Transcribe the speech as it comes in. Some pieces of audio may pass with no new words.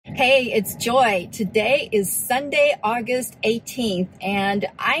Hey, it's Joy. Today is Sunday, August 18th, and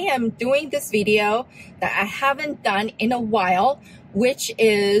I am doing this video that I haven't done in a while, which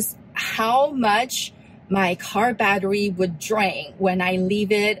is how much my car battery would drain when I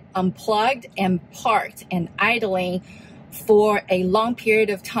leave it unplugged and parked and idling for a long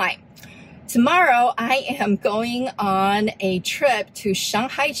period of time. Tomorrow, I am going on a trip to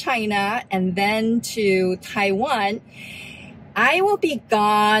Shanghai, China, and then to Taiwan. I will be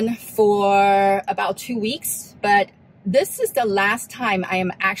gone for about 2 weeks, but this is the last time I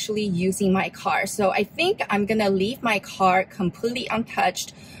am actually using my car. So I think I'm gonna leave my car completely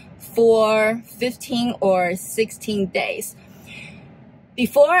untouched for 15 or 16 days.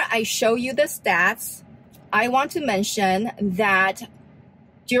 Before I show you the stats, I want to mention that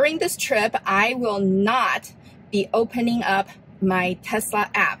during this trip, I will not be opening up my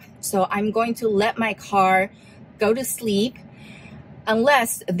Tesla app. So I'm going to let my car go to sleep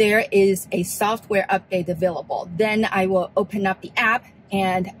unless there is a software update available. Then I will open up the app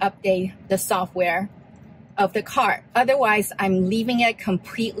and update the software of the car. Otherwise, I'm leaving it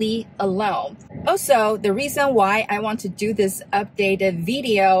completely alone. Also, the reason why I want to do this updated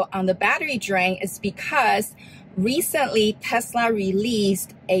video on the battery drain is because recently Tesla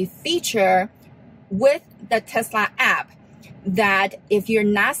released a feature with the Tesla app that if you're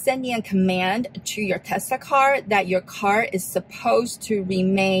not sending a command to your Tesla car, that your car is supposed to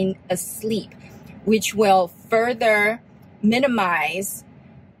remain asleep, which will further minimize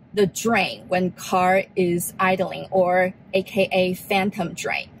the drain when car is idling, or AKA phantom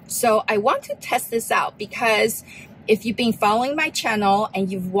drain. So I want to test this out because if you've been following my channel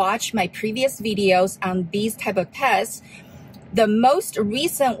and you've watched my previous videos on these type of tests, the most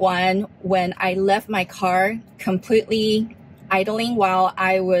recent one, when I left my car completely idling while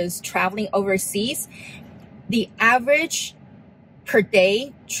I was traveling overseas, the average per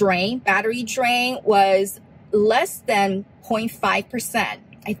day drain, battery drain, was less than 0.5%.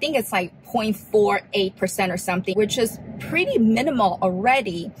 I think it's like 0.48% or something, which is pretty minimal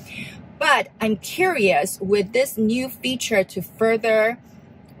already. But I'm curious, with this new feature to further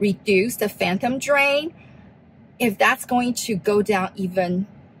reduce the phantom drain, if that's going to go down even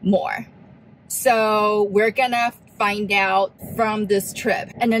more. So we're gonna find out from this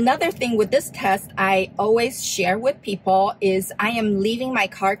trip. And another thing with this test I always share with people is I am leaving my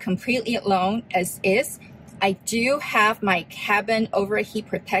car completely alone as is. I do have my cabin overheat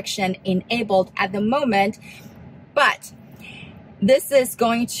protection enabled at the moment, but this is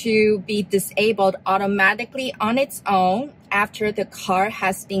going to be disabled automatically on its own after the car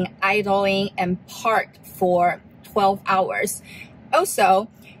has been idling and parked for 12 hours. Also,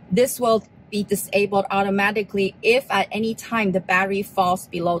 this will be disabled automatically if at any time the battery falls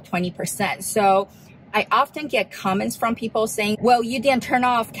below 20%. So I often get comments from people saying, well, you didn't turn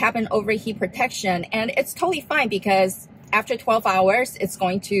off cabin overheat protection. And it's totally fine because after 12 hours, it's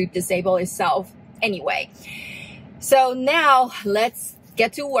going to disable itself anyway. So now let's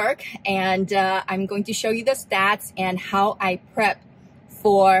get to work, and I'm going to show you the stats and how I prep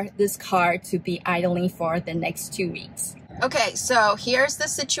for this car to be idling for the next 2 weeks. Okay, so here's the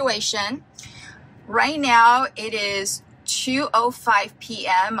situation. Right now it is 2:05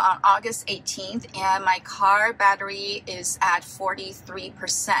 p.m. on August 18th, and my car battery is at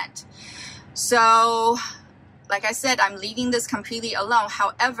 43%. So, like I said, I'm leaving this completely alone.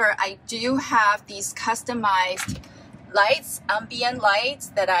 However, I do have these customized lights, ambient lights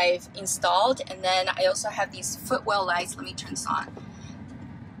that I've installed, and then I also have these footwell lights. Let me turn this on.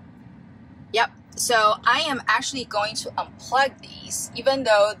 Yep. So I am actually going to unplug these. Even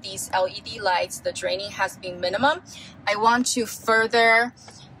though these LED lights, the draining has been minimum, I want to further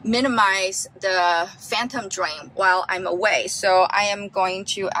minimize the phantom drain while I'm away. So I am going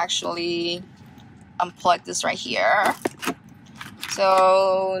to actually unplug this right here.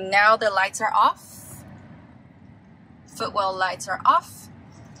 So now the lights are off. Footwell lights are off.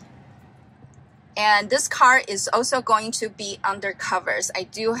 And this car is also going to be under covers. I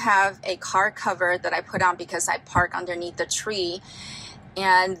do have a car cover that I put on because I park underneath the tree.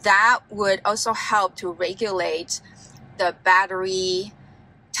 And that would also help to regulate the battery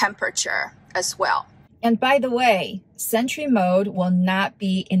temperature as well. And by the way, Sentry mode will not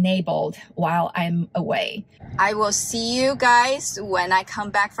be enabled while I'm away. I will see you guys when I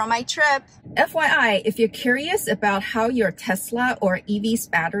come back from my trip. FYI, if you're curious about how your Tesla or EV's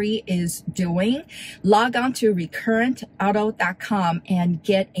battery is doing, log on to recurrentauto.com and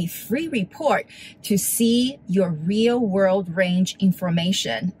get a free report to see your real world range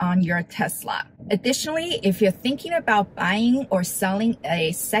information on your Tesla. Additionally, if you're thinking about buying or selling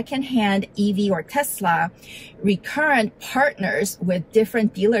a secondhand EV or Tesla, Recurrent current partners with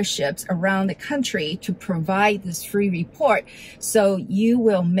different dealerships around the country to provide this free report. So you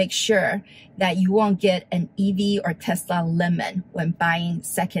will make sure that you won't get an EV or Tesla lemon when buying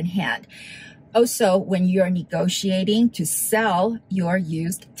secondhand. Also, when you're negotiating to sell your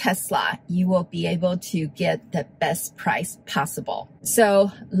used Tesla, you will be able to get the best price possible.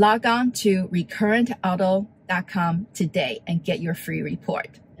 So log on to recurrentauto.com today and get your free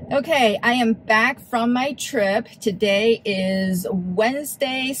report. Okay, I am back from my trip. Today is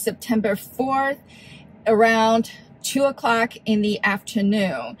Wednesday, September 4th, around 2 o'clock in the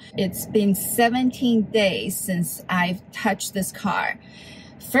afternoon. It's been 17 days since I've touched this car.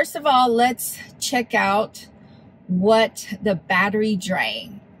 First of all, let's check out what the battery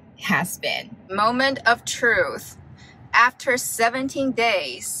drain has been. Moment of truth. After 17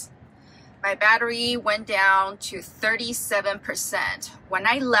 days, my battery went down to 37%. When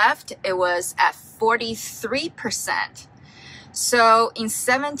I left, it was at 43%. So in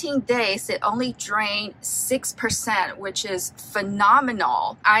 17 days, it only drained 6%, which is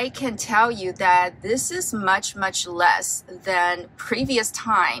phenomenal. I can tell you that this is much, much less than previous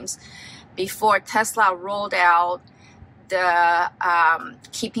times before Tesla rolled out the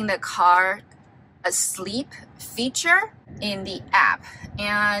keeping the car asleep feature in the app.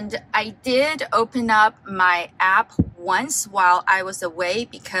 And I did open up my app once while I was away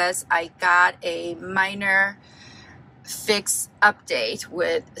because I got a minor fix update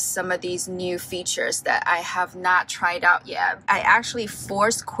with some of these new features that I have not tried out yet. I actually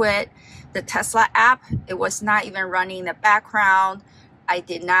force quit the Tesla app. It was not even running in the background. I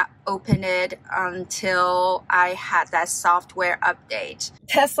did not open it until I had that software update.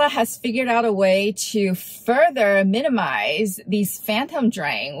 Tesla has figured out a way to further minimize these phantom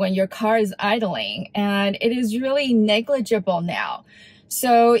drain when your car is idling, and it is really negligible now.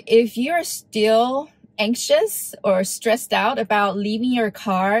 So if you're still anxious or stressed out about leaving your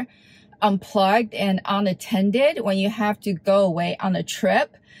car unplugged and unattended when you have to go away on a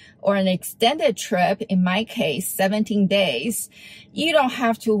trip or an extended trip, in my case, 17 days, you don't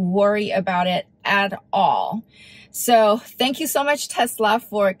have to worry about it at all. So thank you so much, Tesla,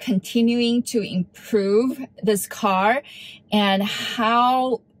 for continuing to improve this car and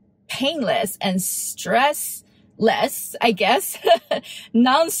how painless and stressless, I guess,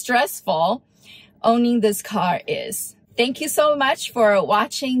 non-stressful owning this car is. Thank you so much for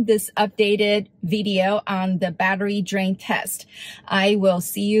watching this updated video on the battery drain test. I will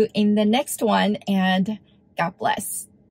see you in the next one, and God bless.